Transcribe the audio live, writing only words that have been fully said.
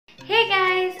Hey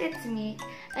guys! It's me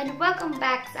and welcome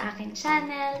back sa akin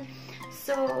channel.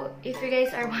 So, if you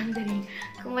guys are wondering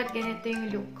kung ba't ganito yung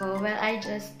look ko, well, I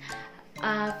just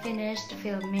finished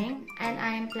filming and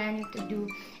I'm planning to do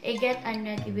a get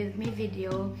unready with me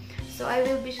video. So, I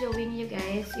will be showing you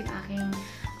guys yung aking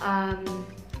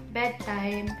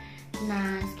bedtime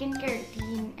na skincare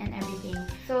routine and everything.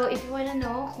 So, if you wanna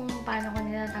know kung paano ko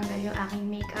nilatanggal yung aking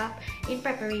makeup in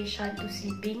preparation to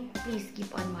sleeping, please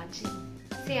keep on watching.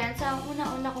 So, yan. So, ang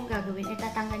una-una kong gagawin,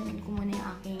 itatanggalin ko muna yung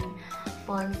aking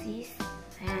falsies.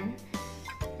 Ayan.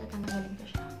 Tatanggalin ko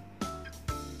siya.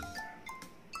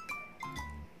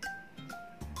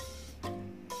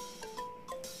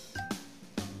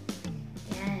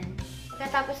 Ayan.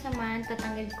 Pagkatapos naman,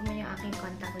 tatanggalin ko muna yung aking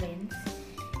contact lens.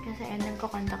 Kasi ayan,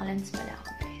 nagko-contact lens pala ako,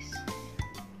 guys.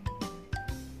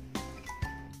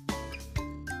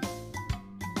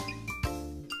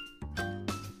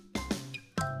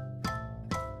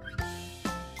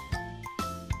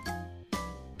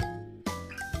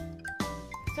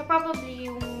 So, probably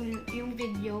yung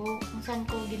video kung saan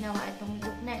ko ginawa itong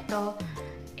look na ito,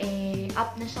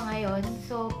 up na siya ngayon.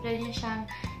 So, pwede nyo siyang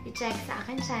i-check sa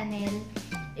akin channel.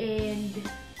 And,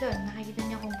 doon, nakikita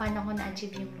niyo kung paano ko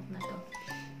na-achieve yung look na to.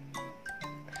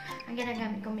 Ang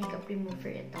ginagamit kong makeup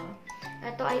remover ito.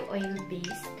 Ito ay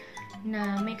oil-based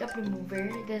na makeup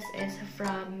remover. This is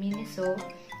from Miniso.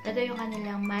 Ito yung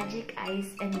kanilang Magic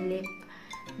Eyes and Lip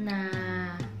na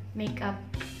makeup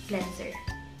cleanser.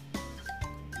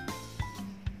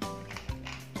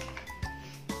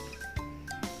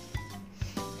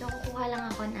 So, kukuha lang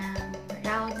ako ng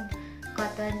round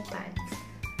cotton pads.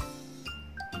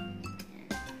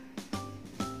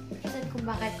 Kung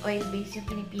bakit oil-based yung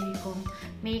pinipili kong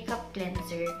makeup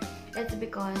cleanser, it's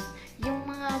because yung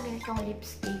mga ganitong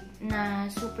lipstick na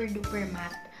super-duper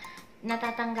matte,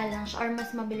 natatanggal lang siya or mas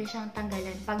mabilis siyang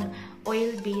tanggalan pag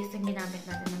oil-based yung ginamit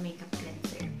natin na makeup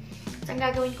cleanser. So, ang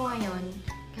gagawin ko ngayon,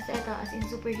 kasi ito, as in,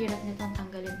 super hirap nitong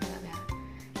tanggalin talaga.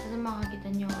 Kasi makakita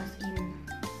nyo, as in,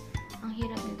 ang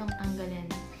hirap nitong tanggalin.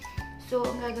 So,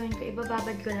 ang gagawin ko,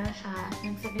 ibababad ko lang siya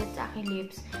ng saglit sa aking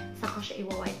lips, saka ko siya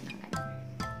iwa-wipe ng ganun.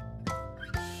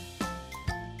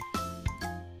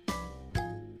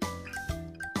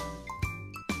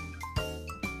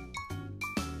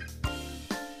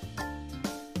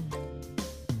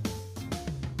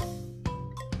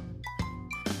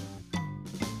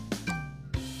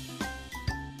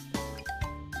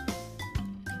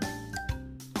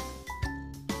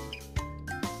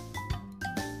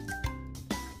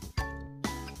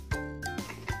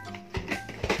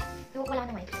 Wala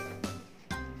na white.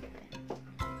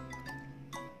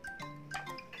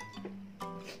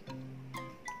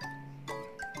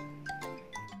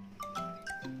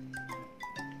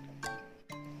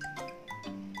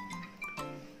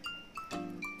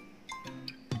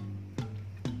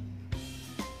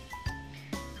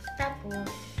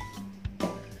 Tapos,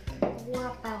 kukuha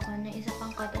pa ako ng isa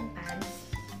pang cotton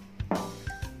pads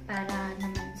para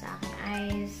naman sa aking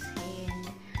eyes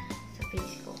and sa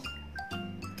face ko.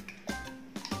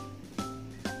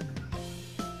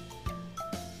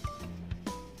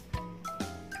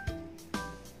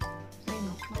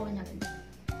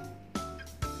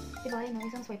 Diba, yun,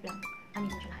 isang swipe lang. Anin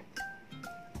mo siya lahat.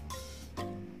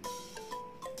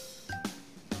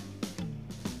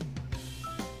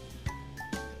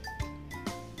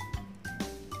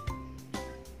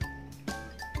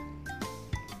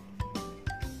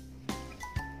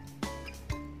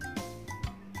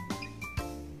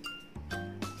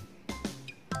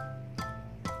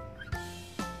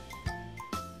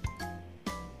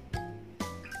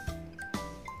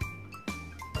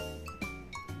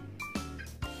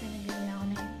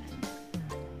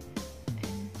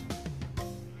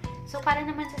 So, para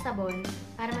naman sa sabon,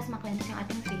 para mas ma-cleanse yung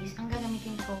ating face, ang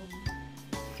gagamitin kong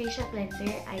facial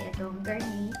cleanser ay itong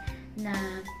Garnier na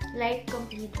Light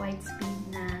Complete White Speed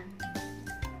na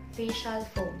facial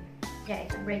foam. Yeah,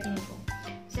 it's a brightening foam.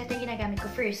 So, ito yung ginagamit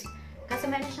ko first. Kasi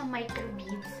meron siyang micro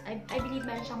beads. I believe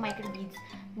meron siyang micro beads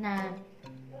na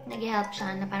nag-help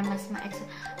siya na para mas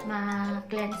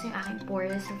ma-cleanse yung aking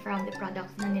pores from the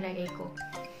products na nilagay ko.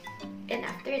 And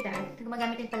after that,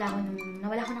 gumagamit din pala ako nung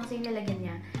nawala ko nang sa yung lalagyan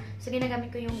niya. So, ginagamit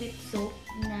ko yung whipped soap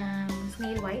na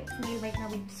snail white na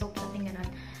whipped soap, something ganon.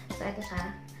 So, ito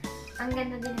siya. Ang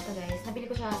ganda din ito, guys. Nabili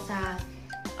ko siya sa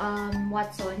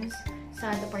Watsons,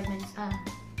 sa departments,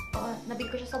 nabili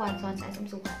ko siya sa Watsons, sa SM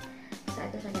Sukat. So,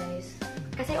 ito siya, guys.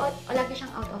 Kasi, lagi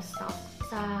siyang out of stock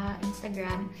sa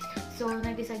Instagram. So,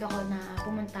 nag-decide ako na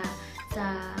pumunta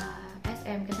sa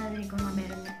SM kasi narinig ko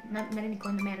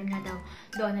na meron nga daw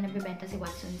doon na nagbebenta si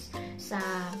Watsons sa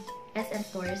SM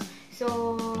stores.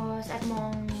 So, sa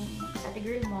ate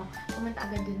girl mo, pumunta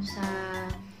agad dun sa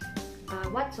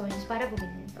Watsons para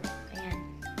bumili nito. Ayan.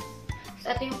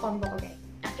 So, ito yung combo ko, guys.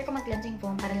 After ko mag-cleansing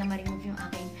foam, para lang ma-remove yung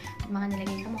aking mga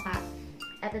nilagay sa mukha,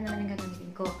 ito naman ang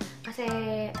gagamitin ko. Kasi,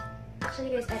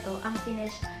 actually guys, ito, ang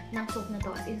finish ng soap na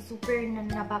to, as in super na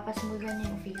napapasmoothan niya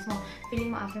yung face mo.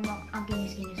 Feeling mo after mo, ang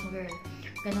kinis-kinis mo, girl.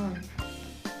 Ganon.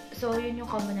 So, yun yung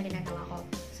combo na ginagawa ko.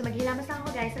 So, maghilamos na ako,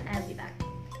 guys, and I'll be back.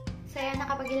 So, yan,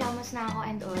 nakapaghilamos na ako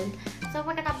and all. So,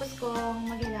 pagkatapos kong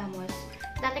maghilamos,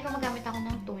 dati ko magamit ako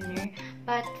ng toner.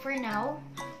 But, for now,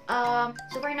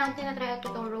 tinatry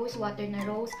ko itong rose water na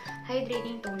rose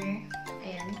hydrating toner.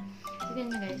 Ayan. So,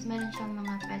 ganyan guys, meron siyang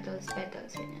mga petals,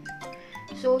 ganyan.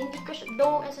 So, hindi ko siya,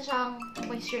 though isa siyang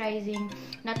moisturizing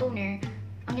na toner,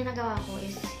 ang ginagawa ko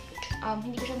is,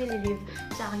 hindi ko siya nililive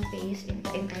sa aking face in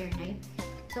the entire night.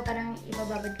 So, parang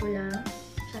ibababad ko lang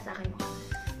siya sa aking mukha.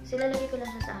 So, ilalagay ko lang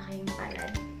siya sa aking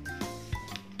palad.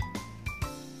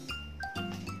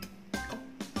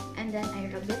 And then, I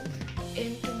rub it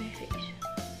into my face.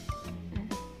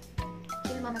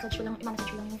 So, imamassage ko lang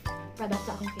yung product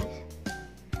sa aking face.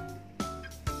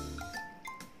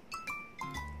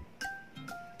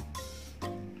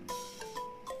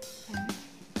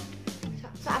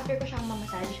 So, after ko siyang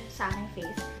mamassage sa aking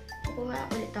face, kukuha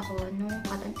ulit ako nung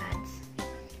cotton pads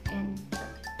and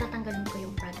tatanggalin ko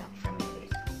yung product from my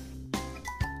face.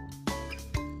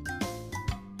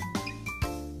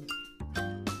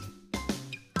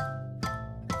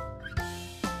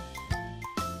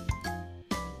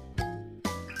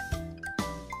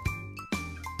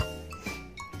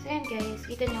 So, yan guys,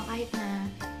 kita nyo kahit na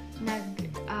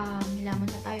naglamon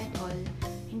na tayo at all,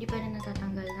 hindi pa rin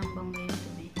natatanggal ng bangga yung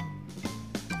dumi.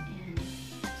 Ayan.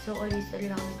 So, always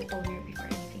talaga ako nag-toner before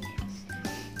anything else.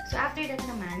 So, after that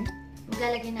naman,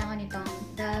 maglalagay na ako nitong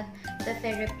the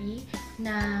therapy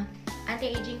na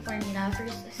anti-aging formula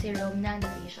first serum ng The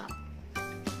Face Shop.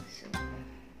 So,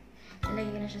 lalagay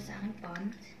ko na siya sa aking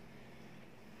palms.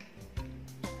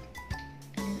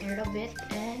 And then, I rub it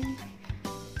and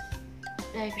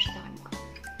lalagay ko siya sa aking mukha.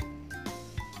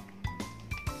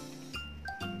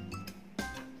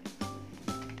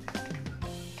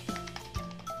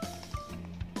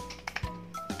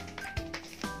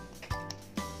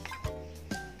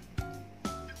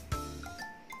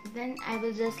 Then, I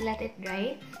will just let it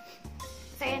dry.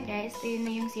 So, ayan guys, ito yun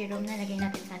na yung serum na lagay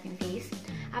natin sa ating face.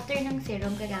 After ng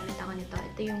serum, gagamit ako nito.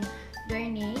 Ito yung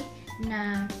Garnier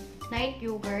na Night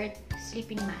Yogurt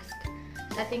Sleeping Mask.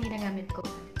 So, ito yung ginagamit ko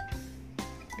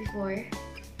before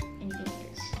anything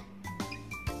else.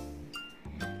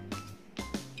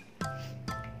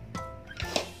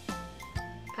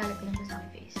 Kalat ko lang siya sa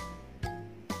aking face.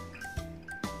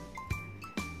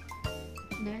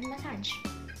 Then, massage.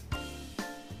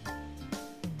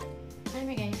 Alam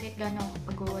mo guys, kahit gano'n ako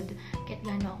pagod, kahit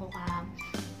gano'n ako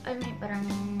alam mo parang,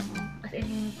 as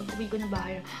in, pag-uwi ko na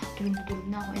bahay, tulog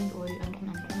na ako and all, antok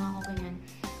na ako, ganyan.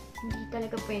 Hindi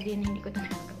talaga pwede na hindi ko ito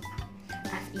nagagawa.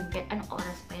 As in, kahit anong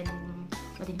oras pa yan,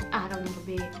 madaling araw ng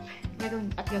gabi,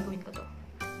 gagawin ko to.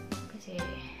 Kasi,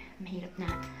 mahirap na.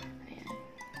 Ayan.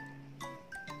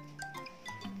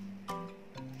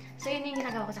 So, yun yung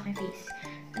ginagawa ko sa aking face.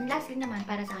 And lastly naman,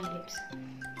 para sa aking lips.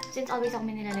 Since always ako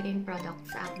may nilalagay yung product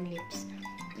sa aking lips,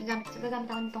 gagamit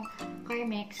ako nitong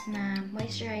Carmex na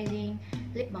moisturizing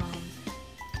lip balm.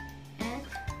 And,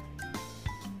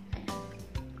 ayan.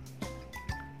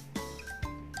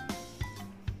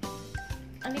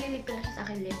 Ang nililip ko lang siya sa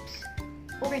aking lips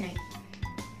overnight.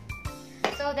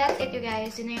 So, that's it you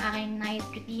guys. Yun na yung aking night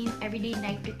routine, everyday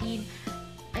night routine.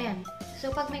 Ayan.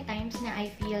 So, pag may times na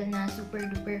I feel na super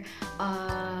duper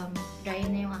dry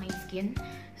na yung aking skin,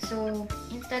 so,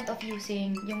 instead of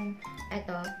using yung,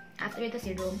 after the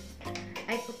serum,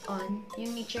 I put on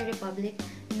yung Nature Republic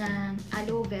na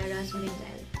aloe vera soothing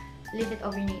gel. Leave it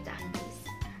overnight sa aking face.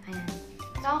 Ayan.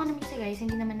 So, ako naman kasi guys,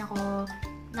 hindi naman ako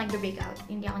nag-breakout.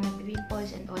 Hindi ako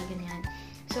nag-pimples and all ganyan.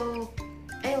 So,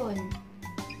 ayun.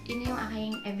 Yun yung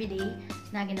aking everyday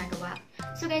na ginagawa.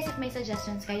 So guys, if may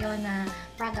suggestions kayo na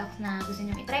products na gusto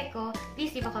nyo i-try ko,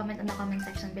 please leave a comment on the comment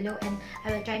section below and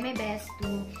I will try my best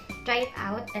to try it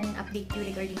out and update you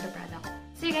regarding the product.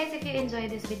 So you guys, if you enjoyed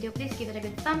this video, please give it a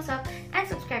good thumbs up and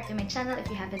subscribe to my channel if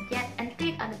you haven't yet, and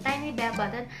click on the tiny bell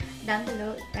button down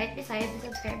below right beside the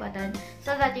subscribe button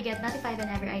so that you get notified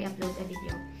whenever I upload a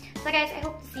video. So guys, I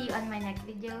hope to see you on my next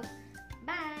video.